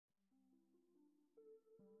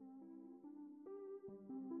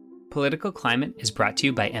Political Climate is brought to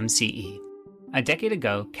you by MCE. A decade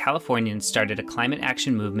ago, Californians started a climate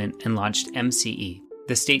action movement and launched MCE,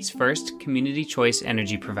 the state's first community choice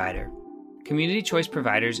energy provider. Community choice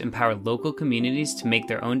providers empower local communities to make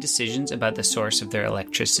their own decisions about the source of their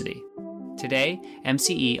electricity. Today,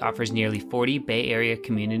 MCE offers nearly 40 Bay Area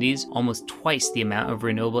communities almost twice the amount of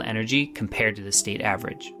renewable energy compared to the state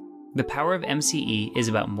average. The power of MCE is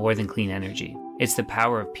about more than clean energy. It's the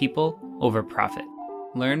power of people over profit.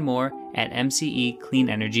 Learn more at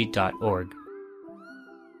mcecleanenergy.org.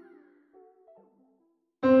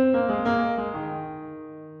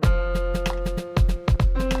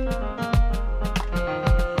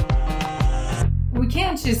 We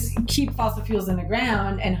can't just keep fossil fuels in the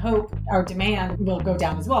ground and hope our demand will go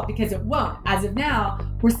down as well, because it won't. As of now,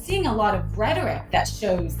 we're seeing a lot of rhetoric that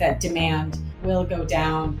shows that demand will go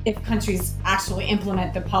down if countries actually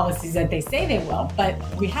implement the policies that they say they will. But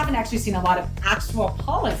we haven't actually seen a lot of actual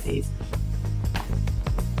policies.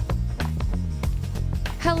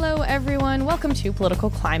 Hello, everyone. Welcome to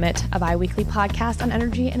Political Climate, a bi-weekly podcast on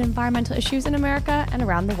energy and environmental issues in America and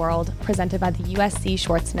around the world, presented by the USC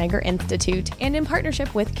Schwarzenegger Institute and in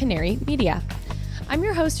partnership with Canary Media. I'm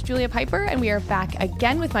your host, Julia Piper, and we are back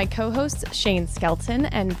again with my co-hosts, Shane Skelton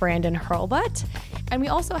and Brandon Hurlbut. And we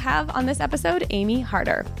also have on this episode, Amy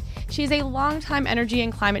Harder. She's a longtime energy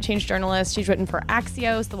and climate change journalist. She's written for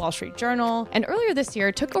Axios, The Wall Street Journal, and earlier this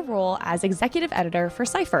year took a role as executive editor for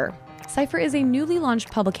Cipher. Cipher is a newly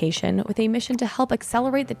launched publication with a mission to help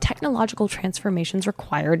accelerate the technological transformations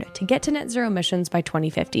required to get to net zero emissions by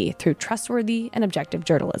 2050 through trustworthy and objective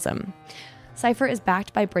journalism. Cipher is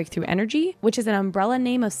backed by Breakthrough Energy, which is an umbrella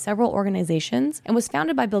name of several organizations and was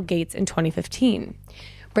founded by Bill Gates in 2015.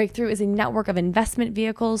 Breakthrough is a network of investment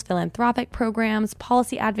vehicles, philanthropic programs,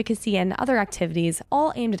 policy advocacy, and other activities,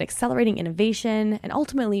 all aimed at accelerating innovation and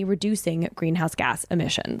ultimately reducing greenhouse gas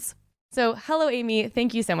emissions. So, hello, Amy.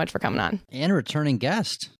 Thank you so much for coming on. And a returning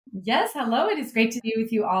guest. Yes, hello. It is great to be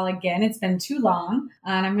with you all again. It's been too long,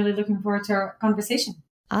 and I'm really looking forward to our conversation.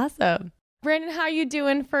 Awesome. Brandon, how are you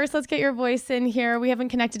doing? First, let's get your voice in here. We haven't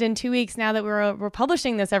connected in 2 weeks now that we're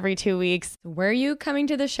publishing this every 2 weeks. Where are you coming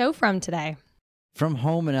to the show from today? From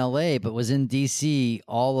home in LA, but was in DC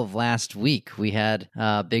all of last week. We had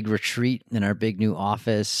a big retreat in our big new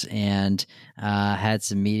office and had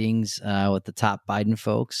some meetings with the top Biden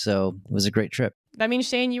folks. So it was a great trip. That means,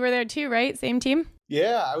 Shane, you were there too, right? Same team?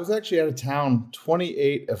 Yeah, I was actually out of town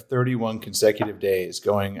 28 of 31 consecutive days,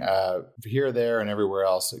 going here, there, and everywhere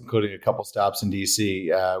else, including a couple stops in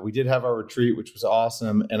DC. We did have our retreat, which was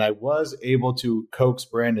awesome. And I was able to coax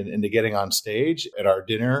Brandon into getting on stage at our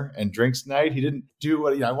dinner and drinks night. He didn't do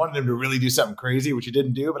what I wanted him to really do something crazy, which he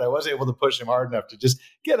didn't do, but I was able to push him hard enough to just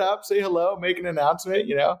get up, say hello, make an announcement,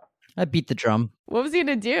 I beat the drum. What was he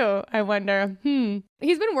going to do? I wonder.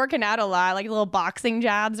 He's been working out a lot, like little boxing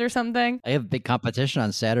jabs or something. I have a big competition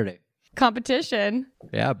on Saturday. Competition?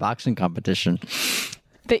 Yeah, boxing competition.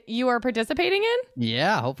 That you are participating in?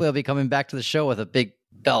 Yeah, hopefully I'll be coming back to the show with a big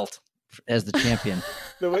belt as the champion.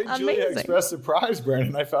 The way Julia expressed surprise,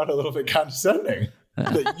 Brandon, I found a little bit condescending.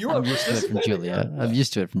 That you I'm used to it from Julia. I'm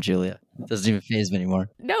used to it from Julia. It doesn't even faze me anymore.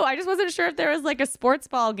 No, I just wasn't sure if there was like a sports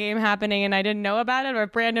ball game happening and I didn't know about it or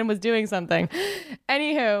if Brandon was doing something.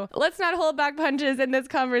 Anywho, let's not hold back punches in this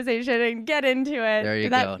conversation and get into it. There you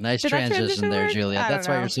go. Nice transition there, Julia. That's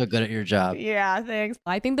why you're so good at your job. Yeah, thanks.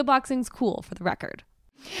 I think the boxing's cool, for the record.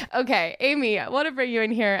 Okay, Amy, I want to bring you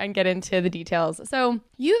in here and get into the details. So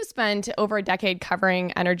you've spent over a decade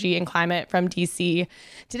covering energy and climate from DC.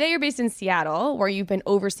 Today you're based in Seattle, where you've been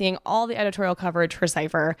overseeing all the editorial coverage for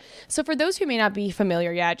Cipher. So for those who may not be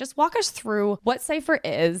familiar yet, just walk us through what Cipher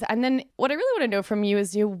is. And then what I really want to know from you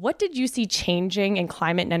is what did you see changing in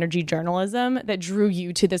climate and energy journalism that drew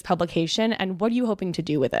you to this publication? And what are you hoping to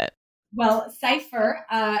do with it? Well, Cipher,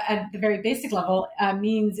 at the very basic level,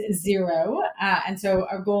 means zero. And so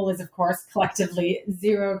our goal is, of course, collectively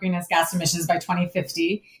zero greenhouse gas emissions by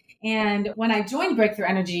 2050. And when I joined Breakthrough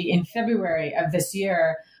Energy in February of this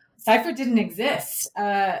year, Cipher didn't exist.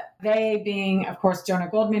 They being, of course, Jonah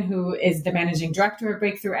Goldman, who is the managing director of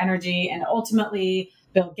Breakthrough Energy, and ultimately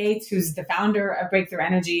Bill Gates, who's the founder of Breakthrough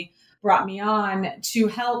Energy, brought me on to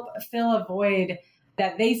help fill a void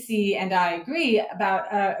that they see, and I agree,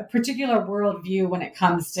 about a particular worldview when it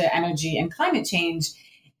comes to energy and climate change.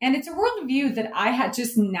 And it's a worldview that I had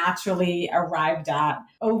just naturally arrived at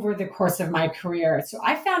over the course of my career. So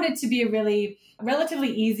I found it to be a really relatively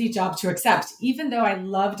easy job to accept, even though I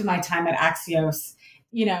loved my time at Axios.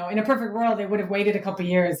 In a perfect world, they would have waited a couple of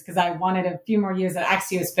years because I wanted a few more years at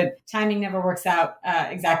Axios, but timing never works out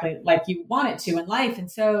exactly like you want it to in life. And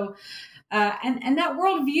so And that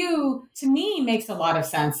worldview, to me, makes a lot of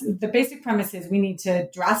sense. The basic premise is we need to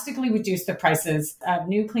drastically reduce the prices of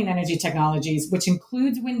new clean energy technologies, which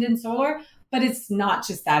includes wind and solar. But it's not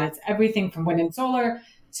just that. It's everything from wind and solar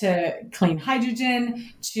to clean hydrogen,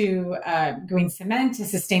 to green cement, to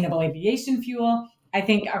sustainable aviation fuel. I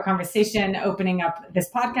think our conversation opening up this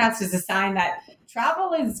podcast is a sign that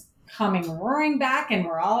travel is coming roaring back and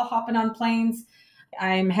we're all hopping on planes.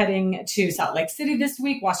 I'm heading to Salt Lake City this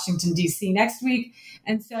week, Washington, D.C. next week.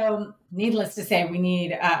 And so needless to say, we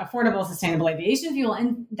need affordable, sustainable aviation fuel.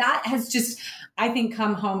 And that has just, I think,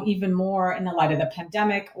 come home even more in the light of the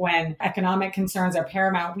pandemic when economic concerns are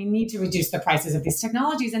paramount. We need to reduce the prices of these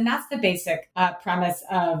technologies. And that's the basic premise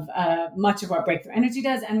of much of what Breakthrough Energy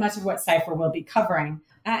does and much of what Cypher will be covering.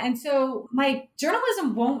 And so my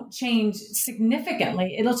journalism won't change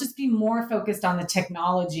significantly. It'll just be more focused on the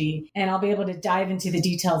technology, and I'll be able to dive into the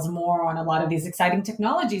details more on a lot of these exciting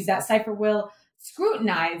technologies that Cypher will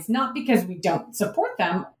scrutinize, not because we don't support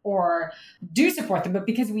them or do support them, but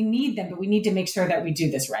because we need them, but we need to make sure that we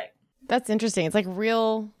do this right. That's interesting. It's like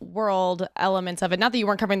real world elements of it. Not that you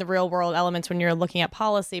weren't covering the real world elements when you're looking at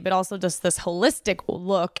policy, but also just this holistic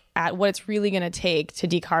look at what it's really going to take to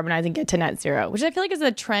decarbonize and get to net zero, which I feel like is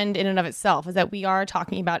a trend in and of itself, is that we are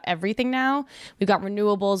talking about everything now. We've got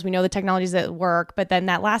renewables. We know the technologies that work, but then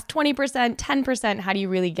that last 20%, 10%, how do you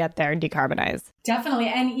really get there and decarbonize? Definitely.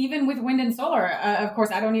 And even with wind and solar, of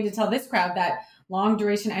course, I don't need to tell this crowd that long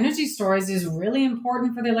duration energy storage is really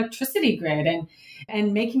important for the electricity grid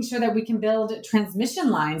and making sure that we can build transmission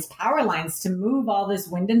lines, power lines to move all this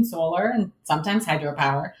wind and solar and sometimes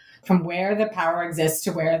hydropower from where the power exists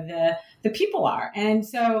to where the people are. And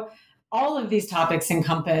so all of these topics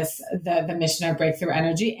encompass the mission of Breakthrough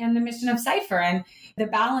Energy and the mission of Cypher. And the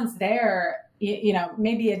balance there, you know,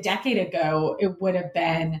 maybe a decade ago, it would have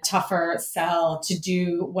been tougher sell to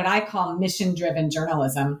do what I call mission-driven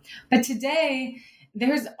journalism. But today,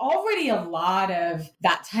 there's already a lot of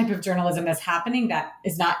that type of journalism that's happening that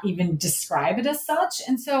is not even described as such.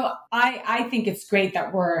 And so I think it's great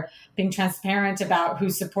that we're being transparent about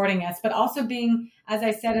who's supporting us, but also being, as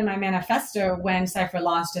I said in my manifesto when Cypher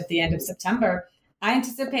launched at the end of September, I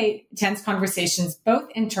anticipate tense conversations both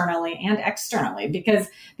internally and externally, because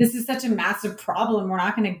this is such a massive problem. We're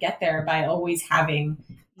not going to get there by always having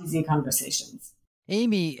easy conversations.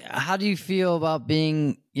 Amy, how do you feel about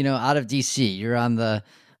being, out of DC? You're on the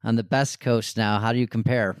best coast now. How do you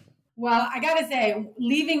compare? Well, I got to say,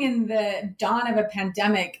 leaving in the dawn of a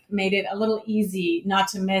pandemic made it a little easy not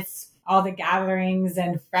to miss all the gatherings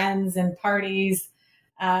and friends and parties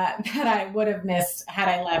that I would have missed had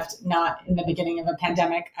I left not in the beginning of a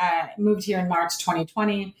pandemic. I moved here in March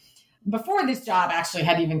 2020. Before this job actually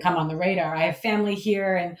had even come on the radar, I have family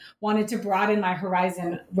here and wanted to broaden my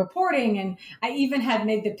horizon reporting. And I even had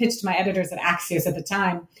made the pitch to my editors at Axios at the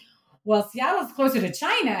time. Well, Seattle's closer to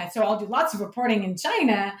China, so I'll do lots of reporting in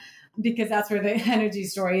China because that's where the energy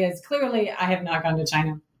story is. Clearly, I have not gone to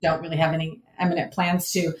China. Don't really have any imminent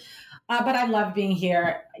plans to. But I love being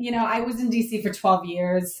here. I was in DC for 12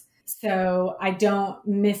 years, so I don't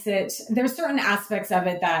miss it. There's certain aspects of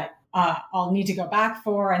it that I'll need to go back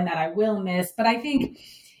for and that I will miss. But I think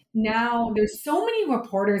now there's so many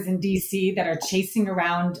reporters in DC that are chasing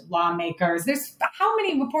around lawmakers. There's how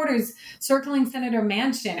many reporters circling Senator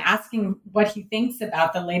Manchin asking what he thinks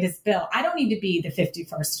about the latest bill. I don't need to be the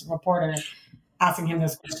 51st reporter asking him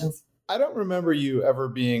those questions. I don't remember you ever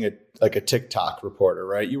being a TikTok reporter,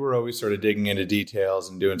 right? You were always sort of digging into details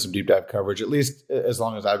and doing some deep dive coverage, at least as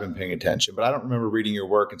long as I've been paying attention. But I don't remember reading your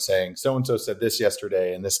work and saying, so-and-so said this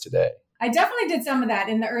yesterday and this today. I definitely did some of that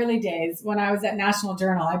in the early days when I was at National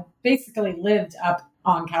Journal. I basically lived up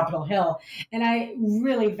on Capitol Hill, and I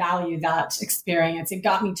really value that experience. It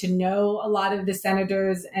got me to know a lot of the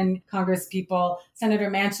senators and Congress people. Senator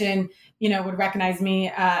Manchin, would recognize me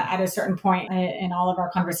at a certain point in all of our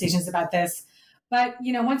conversations about this. But,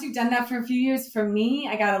 once you've done that for a few years, for me,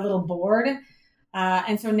 I got a little bored.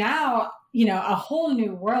 And so now, a whole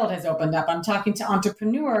new world has opened up. I'm talking to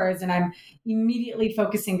entrepreneurs and I'm immediately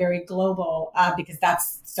focusing very global because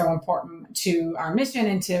that's so important to our mission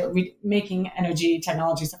and to making energy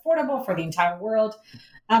technologies affordable for the entire world.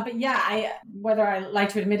 But yeah, whether I like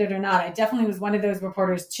to admit it or not, I definitely was one of those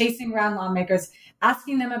reporters chasing around lawmakers,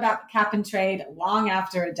 asking them about cap and trade long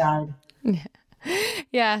after it died.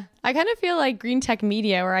 Yeah, I kind of feel like Green Tech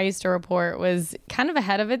Media, where I used to report, was kind of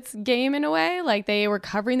ahead of its game in a way. Like they were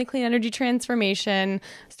covering the clean energy transformation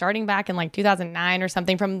starting back in like 2009 or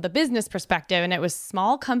something from the business perspective. And it was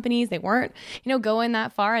small companies. They weren't, going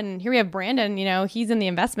that far. And here we have Brandon, he's in the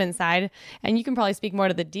investment side, and you can probably speak more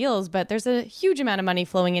to the deals, but there's a huge amount of money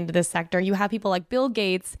flowing into this sector. You have people like Bill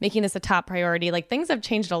Gates making this a top priority. Like things have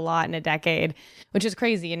changed a lot in a decade, which is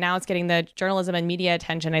crazy. And now it's getting the journalism and media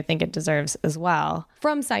attention I think it deserves as well.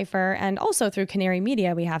 From Cypher and also through Canary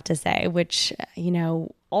Media, we have to say, which,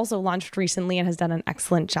 also launched recently and has done an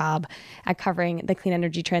excellent job at covering the clean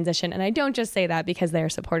energy transition. And I don't just say that because they're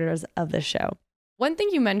supporters of the show. One thing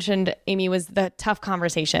you mentioned, Amy, was the tough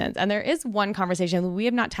conversations. And there is one conversation we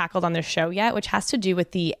have not tackled on this show yet, which has to do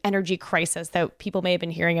with the energy crisis that people may have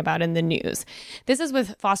been hearing about in the news. This is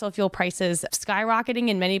with fossil fuel prices skyrocketing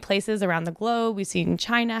in many places around the globe. We've seen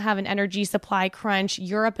China have an energy supply crunch,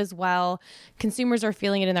 Europe as well. Consumers are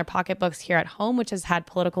feeling it in their pocketbooks here at home, which has had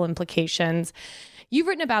political implications. You've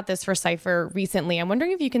written about this for Cypher recently. I'm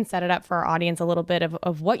wondering if you can set it up for our audience a little bit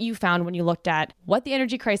of what you found when you looked at what the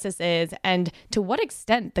energy crisis is and to what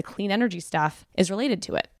extent the clean energy stuff is related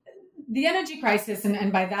to it. The energy crisis, and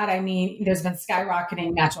by that I mean there's been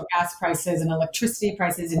skyrocketing natural gas prices and electricity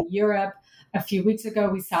prices in Europe. A few weeks ago,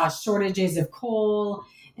 we saw shortages of coal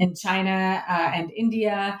in China and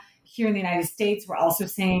India. Here in the United States, we're also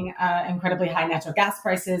seeing incredibly high natural gas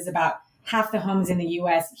prices. About half the homes in the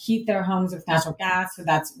U.S. heat their homes with natural gas, so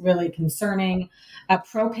that's really concerning.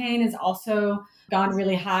 Propane has also gone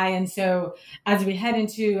really high, and so as we head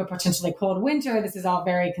into a potentially cold winter, this is all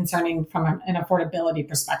very concerning from an affordability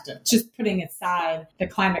perspective, just putting aside the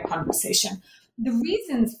climate conversation. The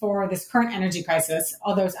reasons for this current energy crisis,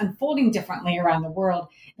 although it's unfolding differently around the world,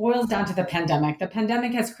 boils down to the pandemic. The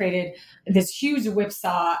pandemic has created this huge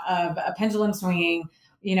whipsaw of a pendulum swinging.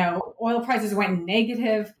 Oil prices went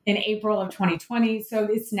negative in April of 2020. So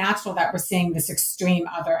it's natural that we're seeing this extreme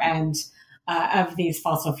other end of these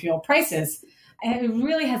fossil fuel prices. And it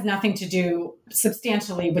really has nothing to do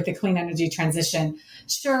substantially with the clean energy transition.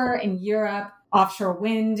 Sure, in Europe, offshore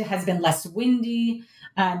wind has been less windy,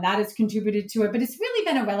 and that has contributed to it, but it's really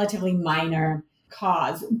been a relatively minor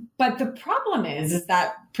cause. But the problem is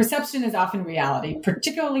that perception is often reality,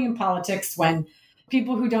 particularly in politics, when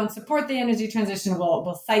people who don't support the energy transition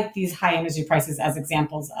will cite these high energy prices as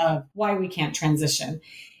examples of why we can't transition.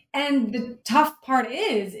 And the tough part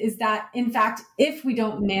is that, in fact, if we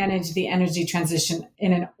don't manage the energy transition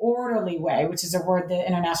in an orderly way, which is a word the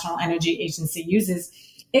International Energy Agency uses,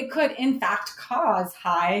 it could, in fact, cause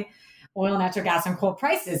high oil, natural gas, and coal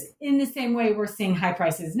prices in the same way we're seeing high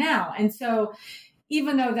prices now. And so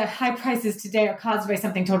even though the high prices today are caused by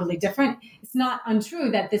something totally different, it's not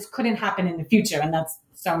untrue that this couldn't happen in the future. And that's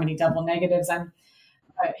so many double negatives. I'm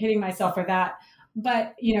hitting myself for that.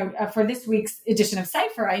 But, for this week's edition of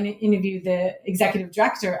Cypher, I interviewed the executive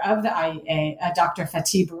director of the IEA, Dr.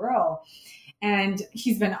 Fatih Birol. And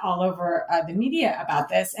he's been all over the media about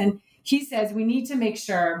this. And he says we need to make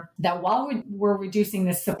sure that while we're reducing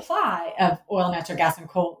the supply of oil, natural gas, and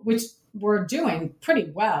coal, which we're doing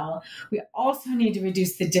pretty well, we also need to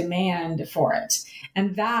reduce the demand for it.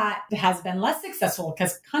 And that has been less successful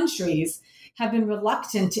because countries have been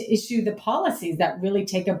reluctant to issue the policies that really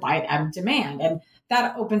take a bite out of demand. And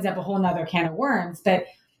that opens up a whole nother can of worms. But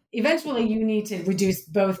eventually you need to reduce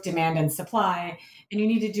both demand and supply, and you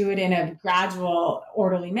need to do it in a gradual,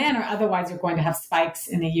 orderly manner. Otherwise, you're going to have spikes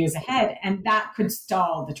in the years ahead, and that could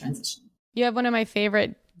stall the transition. You have one of my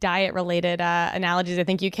favorite diet-related analogies I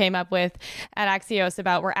think you came up with at Axios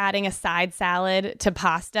about we're adding a side salad to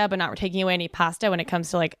pasta, but not taking away any pasta when it comes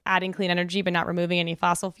to like adding clean energy, but not removing any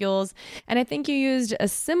fossil fuels. And I think you used a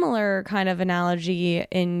similar kind of analogy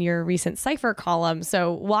in your recent Cypher column.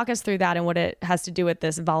 So walk us through that and what it has to do with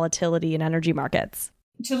this volatility in energy markets.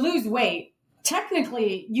 To lose weight,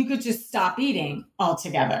 technically, you could just stop eating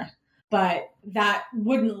altogether, but that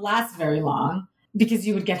wouldn't last very long because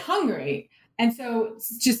you would get hungry. And so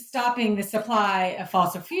just stopping the supply of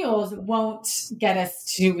fossil fuels won't get us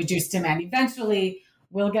to reduce demand. Eventually,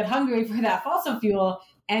 we'll get hungry for that fossil fuel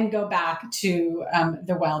and go back to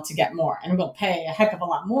the well to get more. And we'll pay a heck of a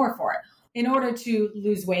lot more for it. In order to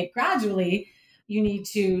lose weight gradually, you need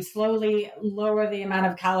to slowly lower the amount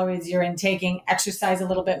of calories you're intaking, exercise a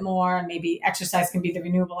little bit more, and maybe exercise can be the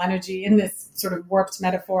renewable energy in this sort of warped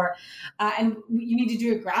metaphor. And you need to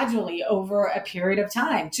do it gradually over a period of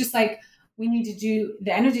time, just like we need to do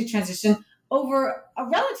the energy transition over a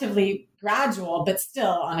relatively gradual, but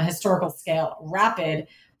still on a historical scale, rapid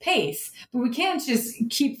pace. But we can't just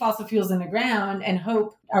keep fossil fuels in the ground and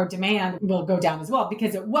hope our demand will go down as well,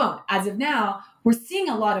 because it won't. As of now, we're seeing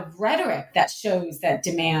a lot of rhetoric that shows that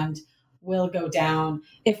demand will go down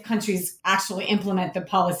if countries actually implement the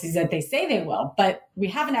policies that they say they will. But we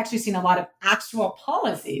haven't actually seen a lot of actual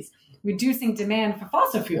policies reducing demand for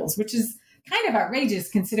fossil fuels, which is kind of outrageous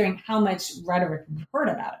considering how much rhetoric we've heard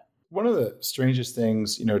about it. One of the strangest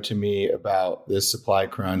things, to me about this supply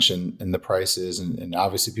crunch and the prices, and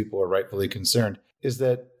obviously people are rightfully concerned, is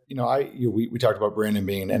that, we talked about Brandon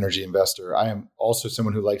being an energy investor. I am also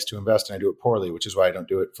someone who likes to invest, and I do it poorly, which is why I don't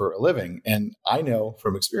do it for a living. And I know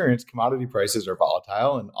from experience, commodity prices are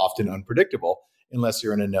volatile and often unpredictable unless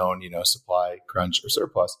you're in a known, supply crunch or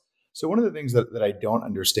surplus. So one of the things that I don't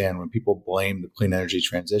understand when people blame the clean energy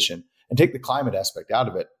transition and take the climate aspect out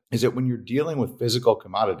of it is that when you're dealing with physical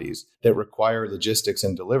commodities that require logistics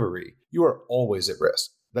and delivery, you are always at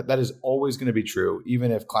risk. That is always going to be true,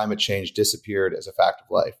 even if climate change disappeared as a fact of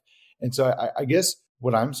life. And so I guess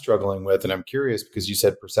what I'm struggling with, and I'm curious because you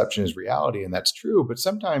said perception is reality, and that's true, but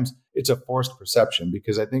sometimes it's a forced perception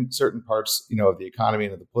because I think certain parts, of the economy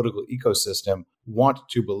and of the political ecosystem want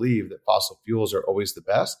to believe that fossil fuels are always the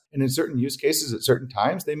best. And in certain use cases, at certain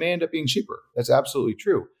times, they may end up being cheaper. That's absolutely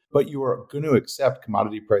true. But you are going to accept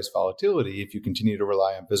commodity price volatility if you continue to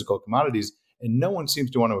rely on physical commodities, and no one seems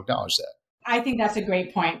to want to acknowledge that. I think that's a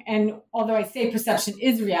great point. And although I say perception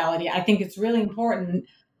is reality, I think it's really important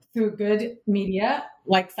through good media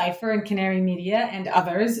like Cypher and Canary Media and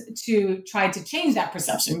others to try to change that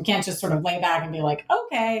perception. We can't just sort of lay back and be like,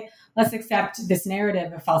 okay, let's accept this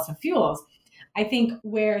narrative of fossil fuels. I think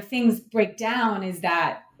where things break down is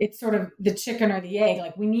that it's sort of the chicken or the egg.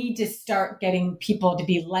 Like we need to start getting people to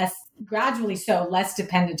be less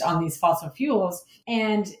dependent on these fossil fuels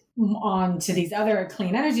and on to these other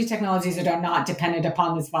clean energy technologies that are not dependent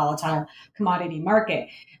upon this volatile commodity market.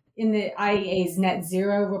 In the IEA's net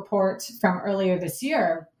zero report from earlier this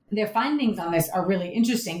year, their findings on this are really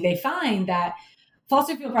interesting. They find that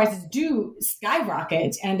fossil fuel prices do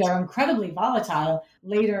skyrocket and are incredibly volatile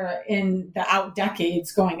later in the out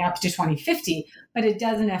decades going up to 2050, but it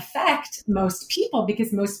doesn't affect most people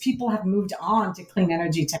because most people have moved on to clean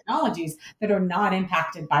energy technologies that are not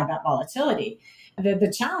impacted by that volatility.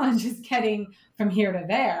 The challenge is getting from here to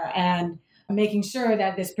there and making sure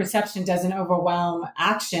that this perception doesn't overwhelm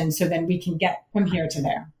action so then we can get from here to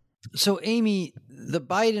there. So, Amy, the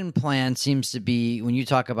Biden plan seems to be, when you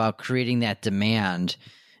talk about creating that demand,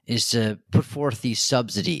 is to put forth these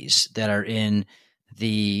subsidies that are in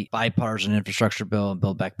the bipartisan infrastructure bill and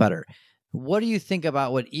Build Back Better. What do you think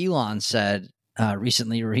about what Elon said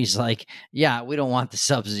recently, where he's like, yeah, we don't want the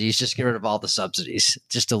subsidies, just get rid of all the subsidies,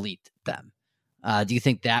 just delete them. Do you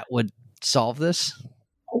think that would solve this?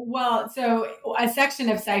 Well, so a section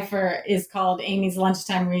of Cypher is called Amy's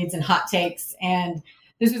Lunchtime Reads and Hot Takes, and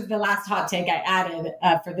this was the last hot take I added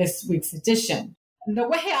for this week's edition. The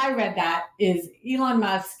way I read that is Elon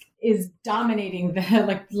Musk is dominating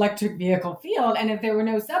the electric vehicle field, and if there were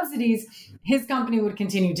no subsidies, his company would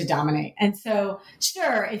continue to dominate. And so,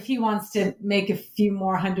 sure, if he wants to make a few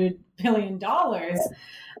more $100 billion,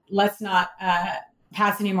 let's not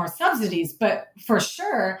pass any more subsidies. But for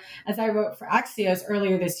sure, as I wrote for Axios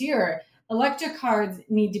earlier this year, electric cars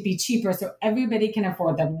need to be cheaper so everybody can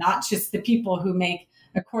afford them, not just the people who make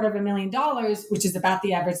 $250,000, which is about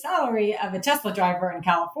the average salary of a Tesla driver in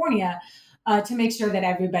California, to make sure that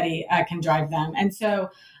everybody can drive them. And so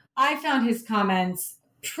I found his comments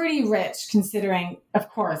pretty rich, considering, of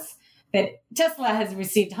course, that Tesla has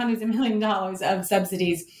received hundreds of millions of dollars of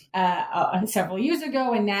subsidies several years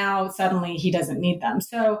ago, and now suddenly he doesn't need them.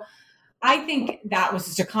 So I think that was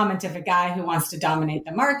just a comment of a guy who wants to dominate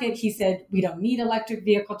the market. He said, we don't need electric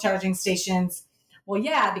vehicle charging stations. Well,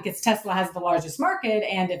 yeah, because Tesla has the largest market,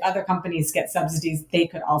 and if other companies get subsidies, they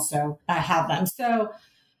could also have them. So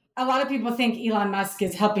a lot of people think Elon Musk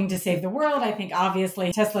is helping to save the world. I think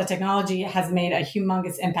obviously Tesla technology has made a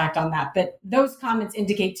humongous impact on that. But those comments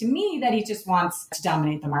indicate to me that he just wants to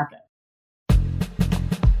dominate the market.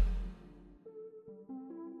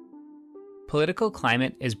 Political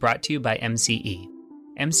Climate is brought to you by MCE.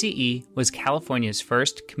 MCE was California's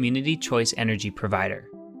first community choice energy provider.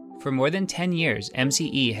 For more than 10 years,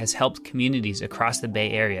 MCE has helped communities across the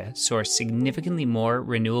Bay Area source significantly more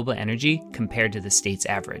renewable energy compared to the state's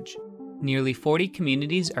average. Nearly 40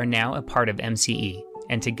 communities are now a part of MCE,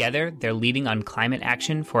 and together they're leading on climate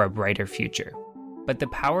action for a brighter future. But the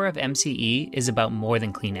power of MCE is about more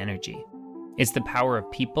than clean energy. It's the power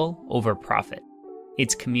of people over profit.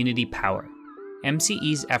 It's community power.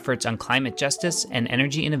 MCE's efforts on climate justice and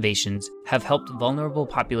energy innovations have helped vulnerable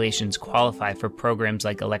populations qualify for programs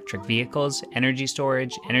like electric vehicles, energy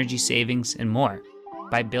storage, energy savings, and more.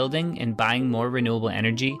 By building and buying more renewable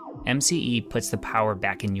energy, MCE puts the power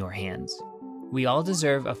back in your hands. We all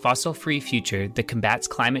deserve a fossil-free future that combats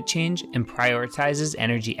climate change and prioritizes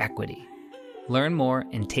energy equity. Learn more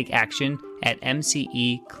and take action at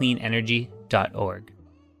mcecleanenergy.org.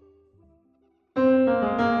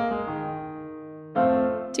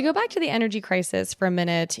 To go back to the energy crisis for a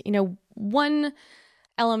minute, one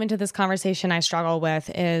element of this conversation I struggle with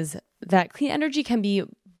is that clean energy can be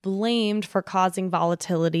blamed for causing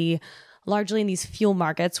volatility largely in these fuel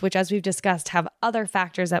markets, which, as we've discussed, have other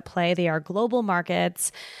factors at play. They are global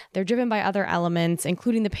markets. They're driven by other elements,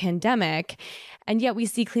 including the pandemic. And yet we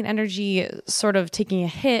see clean energy sort of taking a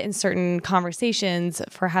hit in certain conversations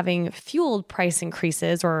for having fueled price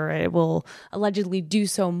increases, or it will allegedly do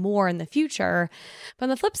so more in the future. But on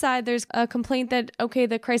the flip side, there's a complaint that, okay,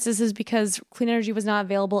 the crisis is because clean energy was not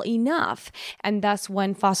available enough. And thus,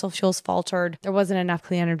 when fossil fuels faltered, there wasn't enough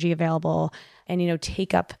clean energy available and,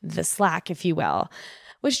 take up the slack, if you will.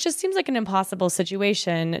 Which just seems like an impossible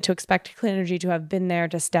situation to expect clean energy to have been there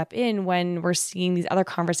to step in when we're seeing these other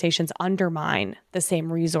conversations undermine the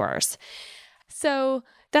same resource. So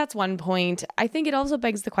that's one point. I think it also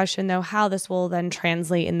begs the question, though, how this will then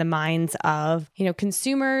translate in the minds of,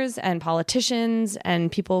 consumers and politicians and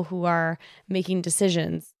people who are making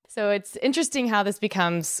decisions. So it's interesting how this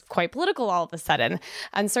becomes quite political all of a sudden.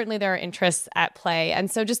 And certainly there are interests at play.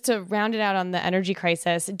 And so just to round it out on the energy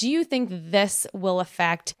crisis, do you think this will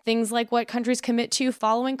affect things like what countries commit to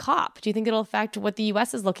following COP? Do you think it'll affect what the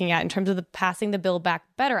U.S. is looking at in terms of passing the Build Back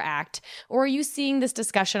Better Act? Or are you seeing this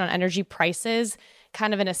discussion on energy prices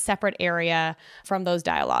kind of in a separate area from those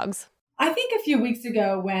dialogues? I think a few weeks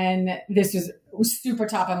ago when this was super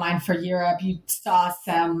top of mind for Europe, you saw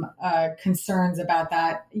some concerns about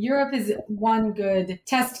that. Europe is one good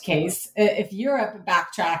test case. If Europe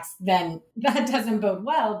backtracks, then that doesn't bode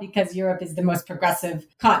well because Europe is the most progressive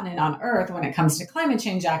continent on earth when it comes to climate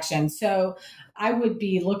change action. So I would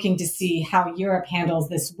be looking to see how Europe handles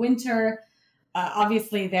this winter.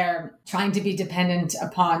 Obviously, they're trying to be dependent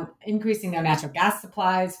upon increasing their natural gas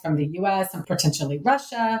supplies from the U.S. and potentially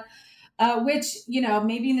Russia. Which,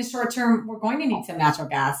 maybe in the short term, we're going to need some natural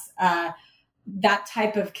gas. That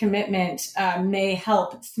type of commitment may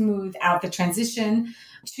help smooth out the transition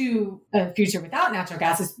to a future without natural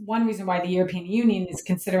gas. Is one reason why the European Union is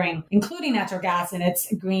considering including natural gas in its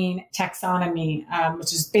green taxonomy,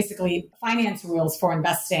 which is basically finance rules for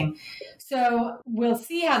investing. So we'll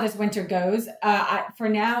see how this winter goes. For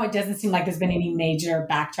now, it doesn't seem like there's been any major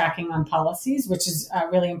backtracking on policies, which is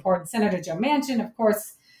really important. Senator Joe Manchin, of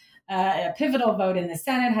course, a pivotal vote in the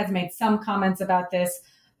Senate, has made some comments about this,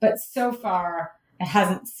 but so far it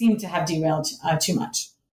hasn't seemed to have derailed too much.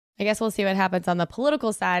 I guess we'll see what happens on the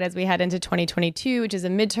political side as we head into 2022, which is a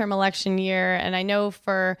midterm election year. And I know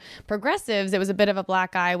for progressives, it was a bit of a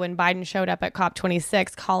black eye when Biden showed up at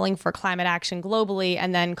COP26 calling for climate action globally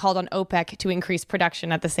and then called on OPEC to increase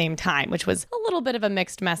production at the same time, which was a little bit of a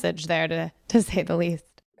mixed message there, to say the least.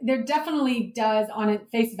 There definitely does, on its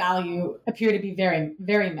face value, appear to be very,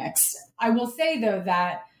 very mixed. I will say, though,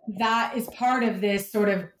 that is part of this sort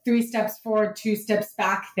of 3 steps forward, 2 steps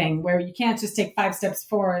back thing, where you can't just take 5 steps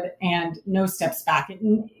forward and no steps back.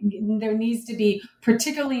 There needs to be,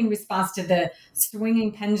 particularly in response to the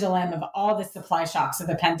swinging pendulum of all the supply shocks of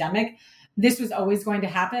the pandemic, this was always going to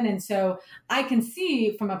happen. And so I can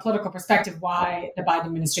see from a political perspective why the Biden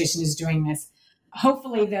administration is doing this.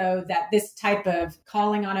 Hopefully, though, that this type of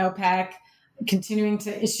calling on OPEC, continuing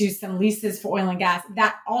to issue some leases for oil and gas,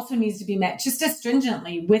 that also needs to be met just as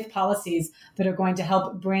stringently with policies that are going to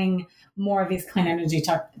help bring more of these clean energy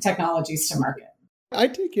technologies to market. I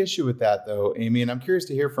take issue with that, though, Amy, and I'm curious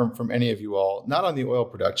to hear from any of you all, not on the oil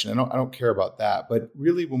production. I don't care about that. But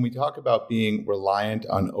really, when we talk about being reliant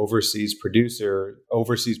on overseas producers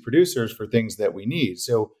for things that we need.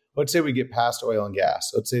 So let's say we get past oil and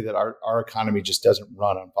gas. Let's say that our economy just doesn't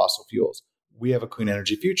run on fossil fuels. We have a clean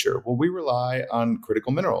energy future. Well, we rely on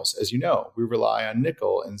critical minerals. As you know, we rely on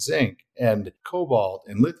nickel and zinc and cobalt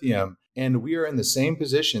and lithium. And we are in the same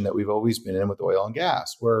position that we've always been in with oil and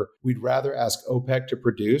gas, where we'd rather ask OPEC to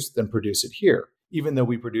produce than produce it here, even though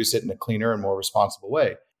we produce it in a cleaner and more responsible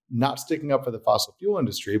way. Not sticking up for the fossil fuel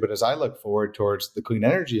industry, but as I look forward towards the clean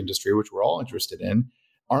energy industry, which we're all interested in,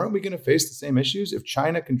 aren't we going to face the same issues? If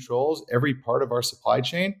China controls every part of our supply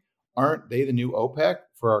chain, aren't they the new OPEC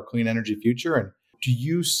for our clean energy future? And do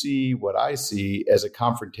you see what I see as a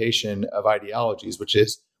confrontation of ideologies, which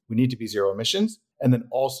is we need to be zero emissions And then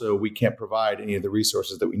also we can't provide any of the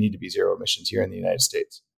resources that we need to be zero emissions here in the United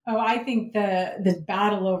States. Oh, I think the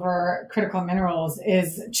battle over critical minerals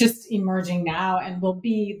is just emerging now and will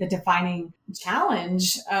be the defining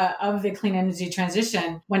challenge of the clean energy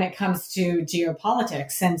transition when it comes to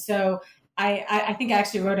geopolitics. And so I think I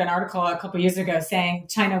actually wrote an article a couple of years ago saying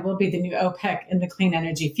China will be the new OPEC in the clean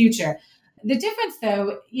energy future. The difference,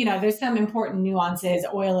 though, there's some important nuances.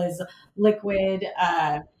 Oil is liquid.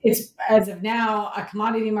 It's, as of now, a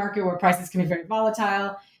commodity market where prices can be very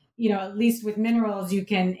volatile. At least with minerals, it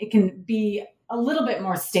can be a little bit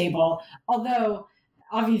more stable, although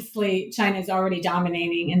obviously China is already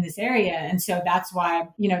dominating in this area. And so that's why,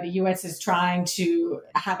 the U.S. is trying to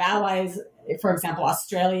have allies. For example,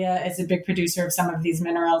 Australia is a big producer of some of these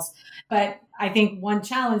minerals. But I think one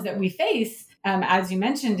challenge that we face, as you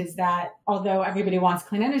mentioned, is that although everybody wants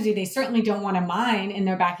clean energy, they certainly don't want to mine in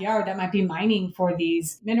their backyard that might be mining for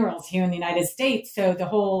these minerals here in the United States. So the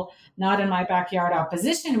whole not in my backyard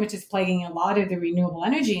opposition, which is plaguing a lot of the renewable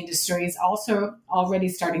energy industry, is also already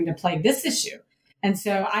starting to plague this issue. And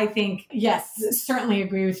so I think, yes, certainly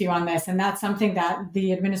agree with you on this. And that's something that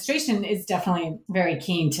the administration is definitely very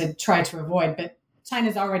keen to try to avoid. But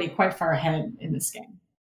China's already quite far ahead in this game.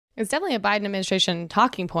 It's definitely a Biden administration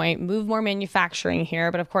talking point, move more manufacturing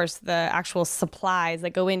here. But of course, the actual supplies that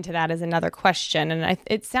go into that is another question. And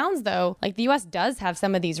it sounds, though, like the U.S. does have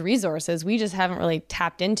some of these resources. We just haven't really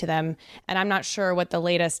tapped into them. And I'm not sure what the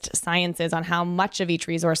latest science is on how much of each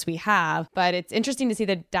resource we have. But it's interesting to see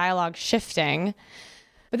the dialogue shifting.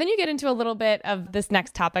 But then you get into a little bit of this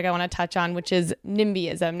next topic I want to touch on, which is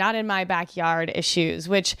NIMBYism, not in my backyard issues,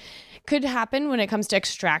 which could happen when it comes to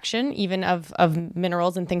extraction, even of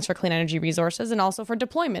minerals and things for clean energy resources, and also for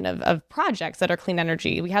deployment of projects that are clean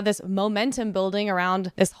energy. We have this momentum building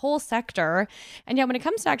around this whole sector. And yet when it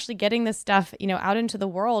comes to actually getting this stuff, out into the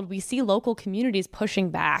world, we see local communities pushing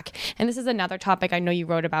back. And this is another topic I know you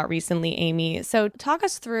wrote about recently, Amy. So talk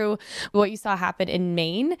us through what you saw happen in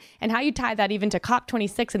Maine and how you tie that even to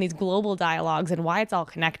COP26 and these global dialogues and why it's all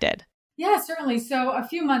connected. Yeah, certainly. So a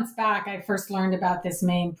few months back, I first learned about this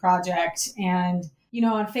Maine project. And,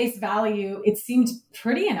 on face value, it seemed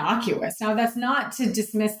pretty innocuous. Now, that's not to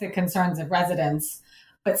dismiss the concerns of residents,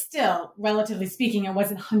 but still, relatively speaking, it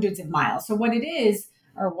wasn't hundreds of miles. So what it is,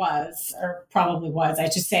 or probably was, I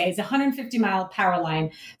should say, is a 150-mile power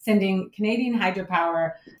line sending Canadian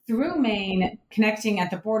hydropower through Maine, connecting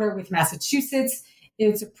at the border with Massachusetts.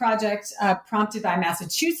 It's a project prompted by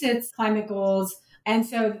Massachusetts climate goals. And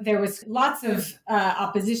so there was lots of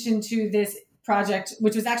opposition to this project,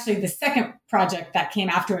 which was actually the second project that came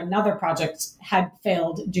after another project had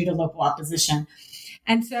failed due to local opposition.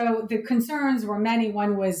 And so the concerns were many.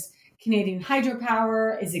 One was Canadian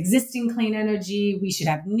hydropower is existing clean energy. We should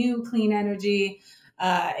have new clean energy.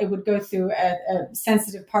 It would go through a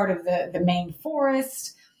sensitive part of the Maine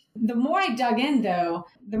forest. The more I dug in, though,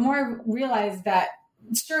 the more I realized that,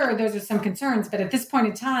 sure, those are some concerns, but at this point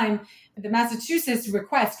in time, the Massachusetts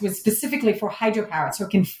request was specifically for hydropower, so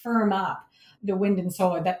it can firm up the wind and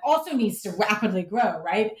solar that also needs to rapidly grow,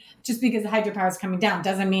 right? Just because the hydropower is coming down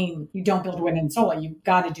doesn't mean you don't build wind and solar. You've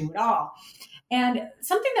got to do it all. And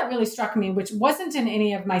something that really struck me, which wasn't in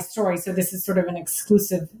any of my stories, so this is sort of an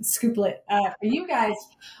exclusive scooplet for you guys.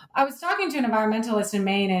 I was talking to an environmentalist in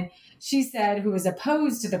Maine, and she said, who was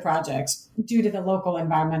opposed to the project due to the local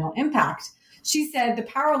environmental impact. She said the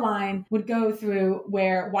power line would go through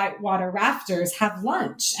where whitewater rafters have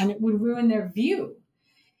lunch and it would ruin their view.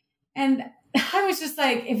 And I was just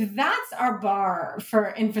like, if that's our bar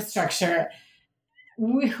for infrastructure,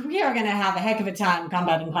 we are going to have a heck of a time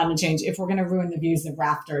combating climate change if we're going to ruin the views of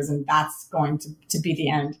rafters, and that's going to be the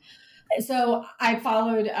end. So I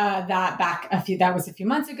followed that back that was a few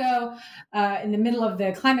months ago. In the middle of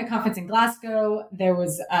the climate conference in Glasgow, there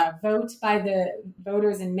was a vote by the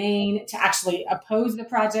voters in Maine to actually oppose the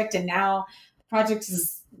project. And now the project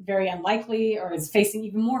is very unlikely or is facing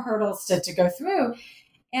even more hurdles to go through.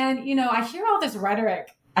 And, I hear all this rhetoric.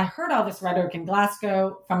 I heard all this rhetoric in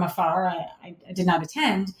Glasgow from afar. I did not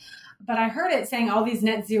attend. But I heard it saying all these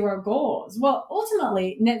net zero goals. Well,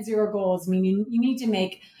 ultimately, net zero goals mean you need to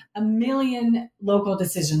make 1 million local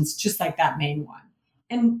decisions, just like that Maine one.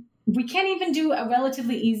 And we can't even do a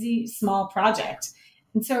relatively easy, small project.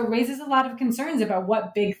 And so it raises a lot of concerns about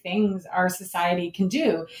what big things our society can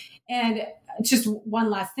do. And just one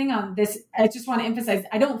last thing on this, I just want to emphasize,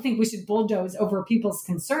 I don't think we should bulldoze over people's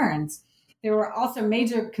concerns. There were also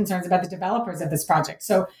major concerns about the developers of this project.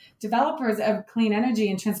 So developers of clean energy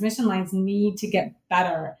and transmission lines need to get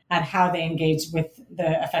better at how they engage with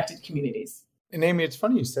the affected communities. And Amy, it's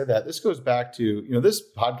funny you said that. This goes back to, this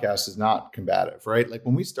podcast is not combative, right? Like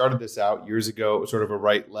when we started this out years ago, it was sort of a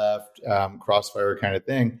right-left crossfire kind of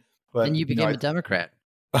thing. But and you became a Democrat.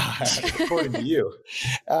 According to you.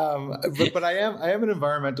 But I am an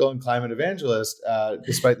environmental and climate evangelist,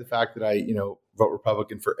 despite the fact that I, vote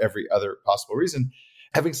Republican for every other possible reason.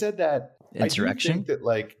 Having said that, insurrection. I do think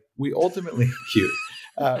that we ultimately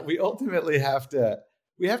have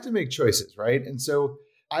to make choices, right? And so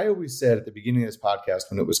I always said at the beginning of this podcast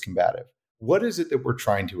when it was combative, what is it that we're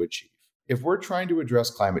trying to achieve? If we're trying to address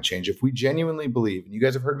climate change, if we genuinely believe, and you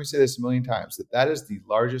guys have heard me say this a million times, that is the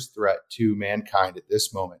largest threat to mankind at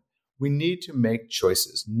this moment, we need to make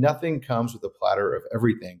choices. Nothing comes with a platter of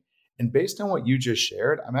everything. And based on what you just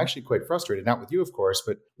shared, I'm actually quite frustrated, not with you, of course,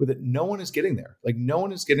 but with it, no one is getting there. No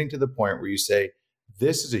one is getting to the point where you say,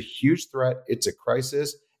 this is a huge threat, it's a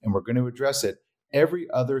crisis, and we're going to address it. Every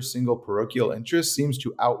other single parochial interest seems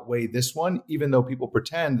to outweigh this one, even though people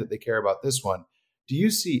pretend that they care about this one. Do you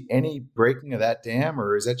see any breaking of that dam,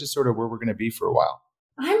 or is that just sort of where we're going to be for a while?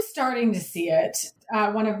 I'm starting to see it.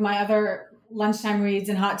 One of my other lunchtime reads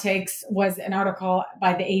and hot takes was an article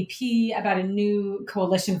by the AP about a new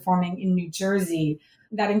coalition forming in New Jersey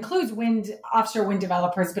that includes offshore wind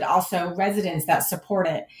developers, but also residents that support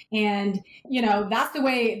it. And, that's the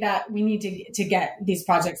way that we need to get these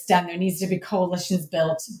projects done. There needs to be coalitions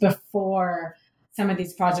built before some of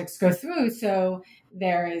these projects go through. So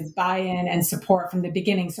there is buy-in and support from the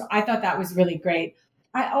beginning. So I thought that was really great.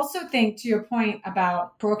 I also think, to your point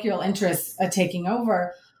about parochial interests taking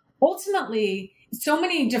over, ultimately, so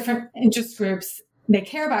many different interest groups, they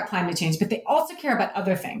care about climate change, but they also care about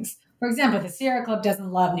other things. For example, the Sierra Club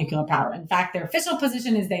doesn't love nuclear power. In fact, their official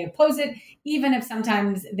position is they oppose it, even if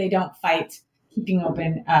sometimes they don't fight keeping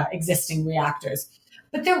open existing reactors.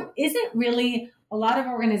 But there isn't really a lot of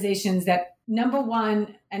organizations that, number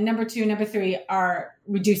one and number two, number three, are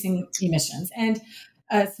reducing emissions. And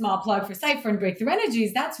a small plug for Cypher and Breakthrough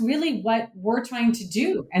Energies, that's really what we're trying to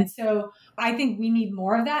do. And so I think we need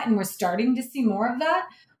more of that, and we're starting to see more of that.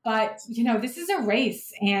 But, this is a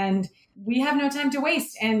race, and we have no time to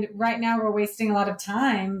waste. And right now we're wasting a lot of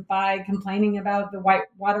time by complaining about the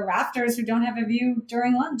whitewater rafters who don't have a view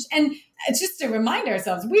during lunch. And just to remind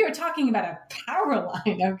ourselves, we are talking about a power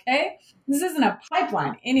line, okay? This isn't a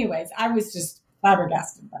pipeline. Anyways, I was just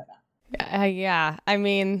flabbergasted by that. Yeah. I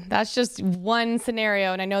mean, that's just one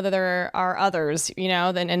scenario. And I know that there are others,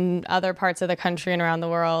 in other parts of the country and around the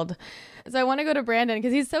world. So I want to go to Brandon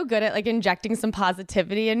because he's so good at injecting some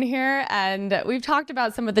positivity in here. And we've talked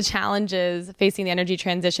about some of the challenges facing the energy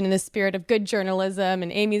transition in the spirit of good journalism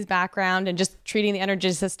and Amy's background and just treating the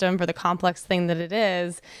energy system for the complex thing that it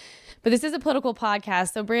is. But this is a political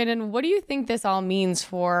podcast. So Brandon, what do you think this all means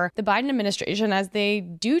for the Biden administration as they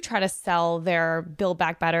do try to sell their Build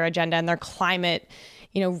Back Better agenda and their climate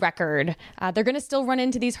record? They're going to still run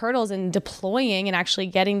into these hurdles in deploying and actually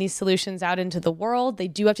getting these solutions out into the world. They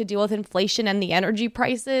do have to deal with inflation and the energy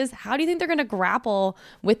prices. How do you think they're going to grapple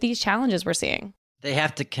with these challenges we're seeing? They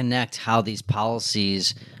have to connect how these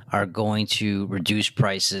policies are going to reduce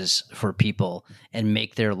prices for people and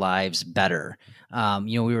make their lives better.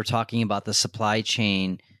 We were talking about the supply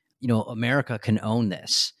chain. America can own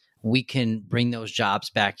this. We can bring those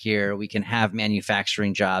jobs back here. We can have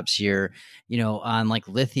manufacturing jobs here. On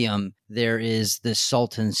lithium, there is this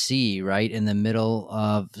Salton Sea right in the middle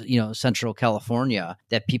of, Central California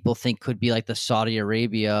that people think could be like the Saudi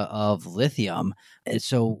Arabia of lithium. And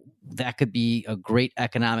so that could be a great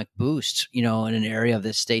economic boost, in an area of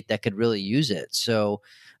this state that could really use it. So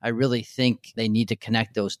I really think they need to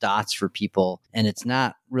connect those dots for people. And it's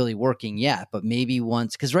not really working yet, but maybe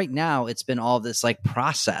once, because right now it's been all this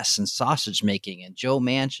process and sausage making and Joe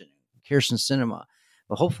Manchin, Kyrsten Sinema.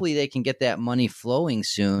 But hopefully they can get that money flowing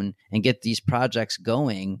soon and get these projects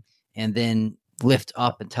going and then lift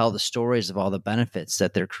up and tell the stories of all the benefits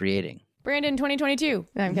that they're creating. Brandon, 2022.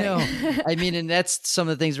 No, I'm kidding. And that's some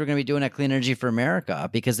of the things we're going to be doing at Clean Energy for America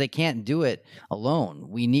because they can't do it alone.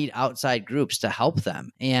 We need outside groups to help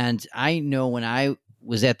them. And I know when I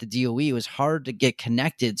was at the DOE, it was hard to get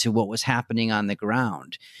connected to what was happening on the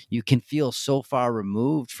ground. You can feel so far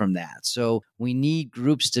removed from that. So we need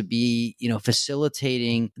groups to be,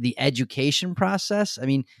 facilitating the education process. I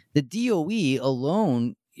mean, the DOE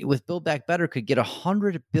alone with Build Back Better could get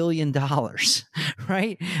 $100 billion,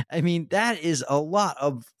 right? I mean, that is a lot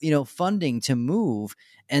of, funding to move.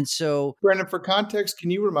 And so, Brandon, for context, can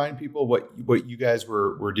you remind people what you guys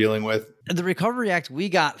were dealing with? The Recovery Act, we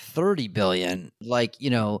got $30 billion,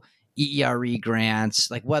 EERE grants,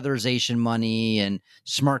 weatherization money and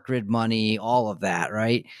smart grid money, all of that,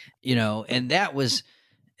 right? And that was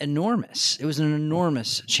enormous. It was an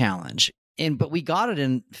enormous challenge. But we got it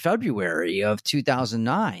in February of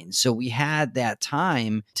 2009. So we had that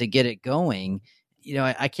time to get it going.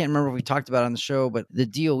 I can't remember if we talked about it on the show, but the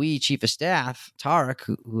DOE chief of staff, Tarek,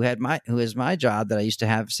 who is my job that I used to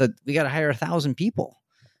have, said we got to hire 1,000 people.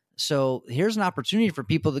 So here's an opportunity for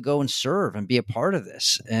people to go and serve and be a part of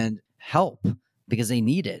this and help because they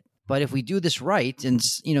need it. But if we do this right, and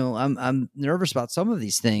I'm nervous about some of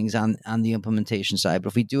these things on the implementation side, but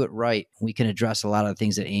if we do it right, we can address a lot of the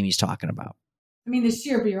things that Amy's talking about. I mean, the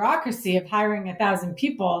sheer bureaucracy of hiring 1,000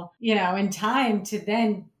 people, in time to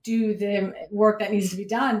then do the work that needs to be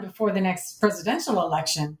done before the next presidential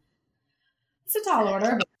election. It's a tall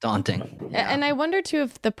order. Daunting. Yeah. And I wonder, too,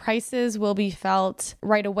 if the prices will be felt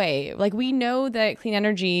right away. Like, we know that clean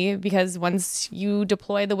energy, because once you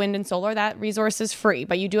deploy the wind and solar, that resource is free.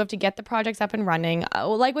 But you do have to get the projects up and running.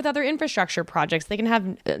 Like with other infrastructure projects, they can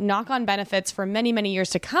have knock-on benefits for many, many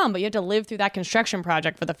years to come. But you have to live through that construction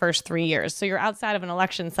project for the first 3 years. So you're outside of an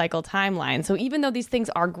election cycle timeline. So even though these things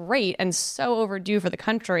are great and so overdue for the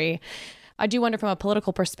country, I do wonder from a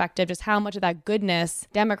political perspective just how much of that goodness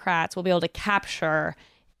Democrats will be able to capture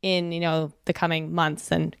in, the coming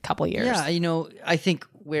months and couple years. Yeah, I think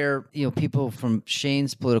where, people from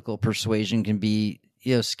Shane's political persuasion can be,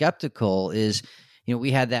 skeptical is, we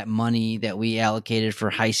had that money that we allocated for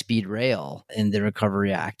high-speed rail in the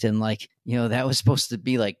Recovery Act. And that was supposed to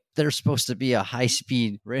be there's supposed to be a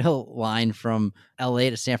high-speed rail line from LA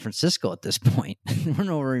to San Francisco at this point. We're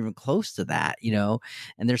nowhere even close to that,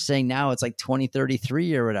 and they're saying now it's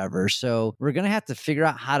 2033 or whatever. So we're going to have to figure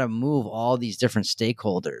out how to move all these different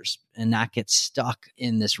stakeholders and not get stuck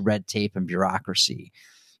in this red tape and bureaucracy.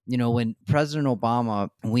 When President Obama,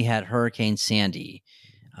 we had Hurricane Sandy,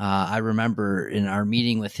 I remember in our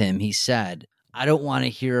meeting with him, he said, I don't want to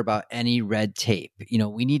hear about any red tape.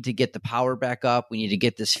 We need to get the power back up. We need to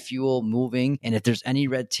get this fuel moving. And if there's any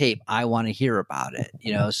red tape, I want to hear about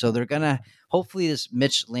it. So they're going to, hopefully this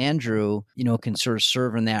Mitch Landrieu, can sort of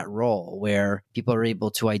serve in that role where people are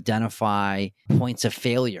able to identify points of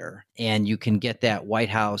failure and you can get that White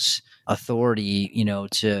House authority,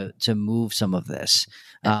 to move some of this.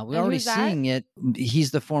 We're already seeing it.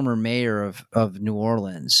 He's the former mayor of New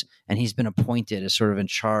Orleans, and he's been appointed as sort of in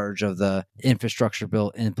charge of the infrastructure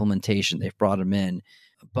bill implementation. They've brought him in.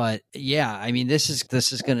 But yeah, I mean, this is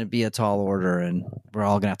going to be a tall order, and we're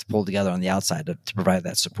all going to have to pull together on the outside to provide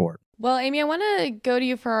that support. Well, Amy, I want to go to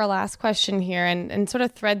you for our last question here and sort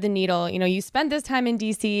of thread the needle. You spent this time in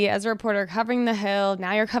DC as a reporter covering the Hill.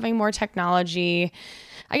 Now you're covering more technology.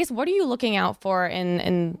 I guess, what are you looking out for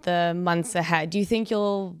in the months ahead? Do you think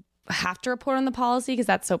you'll have to report on the policy because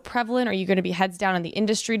that's so prevalent? Are you going to be heads down on the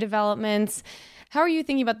industry developments? How are you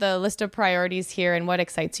thinking about the list of priorities here and what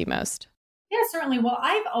excites you most? Yeah, certainly. Well,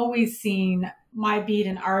 I've always seen my beat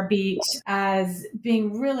and our beat as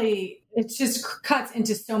being really, it just cuts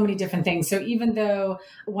into so many different things. So even though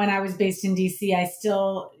when I was based in DC, I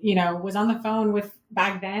still, was on the phone with,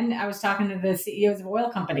 back then, I was talking to the CEOs of oil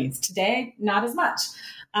companies. Today, not as much.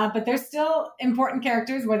 But they're still important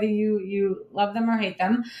characters, whether you love them or hate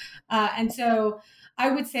them. And so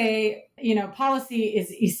I would say, policy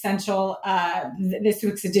is essential. This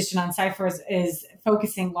week's edition on Cypher is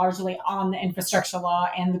focusing largely on the infrastructure law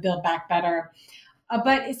and the Build Back Better.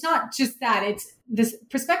 But it's not just that. It's this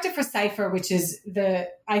perspective for Cypher, which is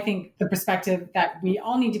I think the perspective that we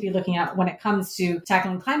all need to be looking at when it comes to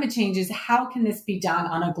tackling climate change is how can this be done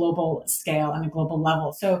on a global scale and a global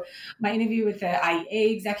level? So my interview with the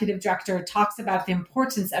IEA executive director talks about the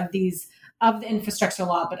importance of the infrastructure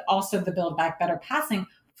law, but also the Build Back Better passing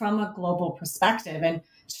from a global perspective. And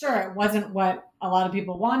sure, it wasn't what a lot of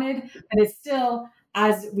people wanted, but it's still,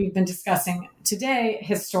 as we've been discussing today,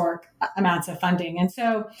 historic amounts of funding. And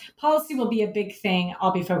so policy will be a big thing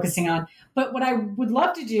I'll be focusing on. But what I would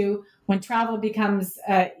love to do when travel becomes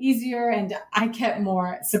easier and I get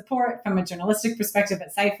more support from a journalistic perspective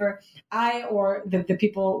at Cypher, I or the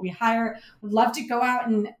people we hire would love to go out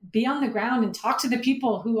and be on the ground and talk to the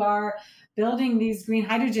people who are building these green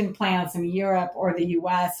hydrogen plants in Europe or the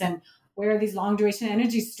US and where these long duration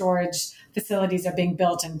energy storage facilities are being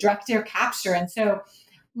built and direct air capture. And so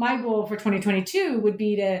my goal for 2022 would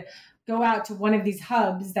be to go out to one of these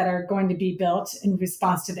hubs that are going to be built in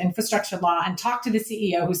response to the infrastructure law and talk to the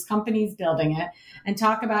CEO whose company is building it and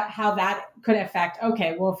talk about how that could affect,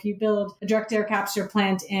 okay, well, if you build a direct air capture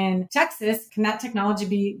plant in Texas, can that technology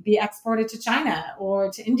be exported to China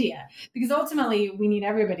or to India? Because ultimately we need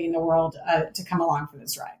everybody in the world to come along for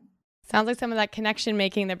this ride. Sounds like some of that connection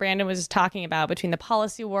making that Brandon was just talking about between the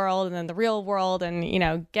policy world and then the real world and,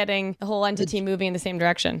 getting the whole entity moving in the same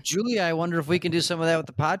direction. Julia, I wonder if we can do some of that with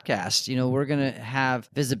the podcast. We're going to have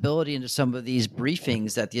visibility into some of these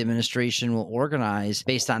briefings that the administration will organize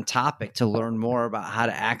based on topic to learn more about how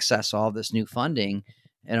to access all this new funding.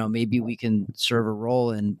 Maybe we can serve a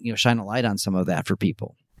role and, shine a light on some of that for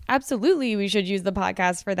people. Absolutely. We should use the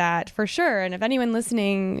podcast for that, for sure. And if anyone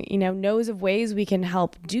listening, knows of ways we can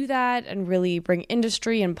help do that and really bring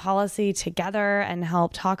industry and policy together and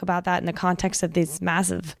help talk about that in the context of these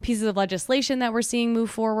massive pieces of legislation that we're seeing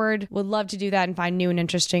move forward, would love to do that and find new and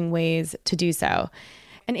interesting ways to do so.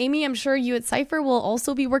 And Amy, I'm sure you at Cypher will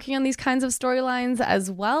also be working on these kinds of storylines as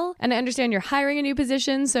well. And I understand you're hiring a new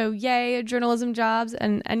position, so yay, journalism jobs.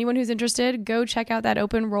 And anyone who's interested, go check out that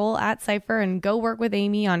open role at Cypher and go work with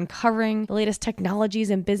Amy on covering the latest technologies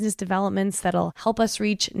and business developments that'll help us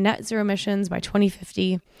reach net zero emissions by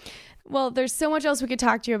 2050. Well, there's so much else we could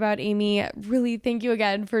talk to you about, Amy. Really, thank you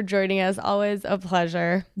again for joining us. Always a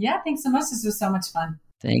pleasure. Yeah, thanks so much. This was so much fun.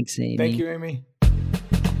 Thanks, Amy. Thank you, Amy.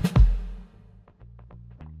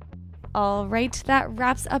 All right, that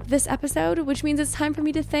wraps up this episode, which means it's time for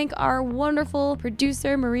me to thank our wonderful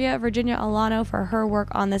producer, Maria Virginia Alano, for her work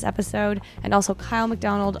on this episode, and also Kyle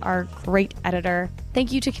McDonald, our great editor.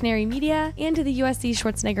 Thank you to Canary Media and to the USC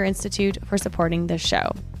Schwarzenegger Institute for supporting this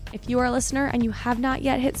show. If you are a listener and you have not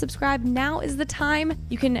yet hit subscribe, now is the time.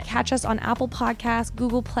 You can catch us on Apple Podcasts,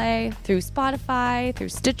 Google Play, through Spotify, through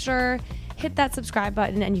Stitcher. Hit that subscribe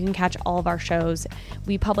button and you can catch all of our shows.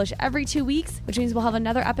 We publish every 2 weeks, which means we'll have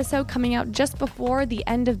another episode coming out just before the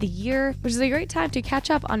end of the year, which is a great time to catch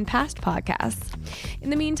up on past podcasts. In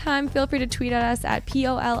the meantime, feel free to tweet at us at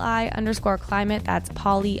POLI_climate. That's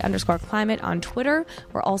Polly_climate on Twitter.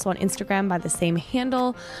 We're also on Instagram by the same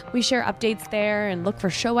handle. We share updates there and look for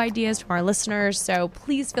show ideas from our listeners. So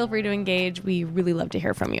please feel free to engage. We really love to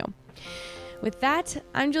hear from you. With that,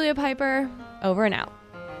 I'm Julia Piper. Over and out.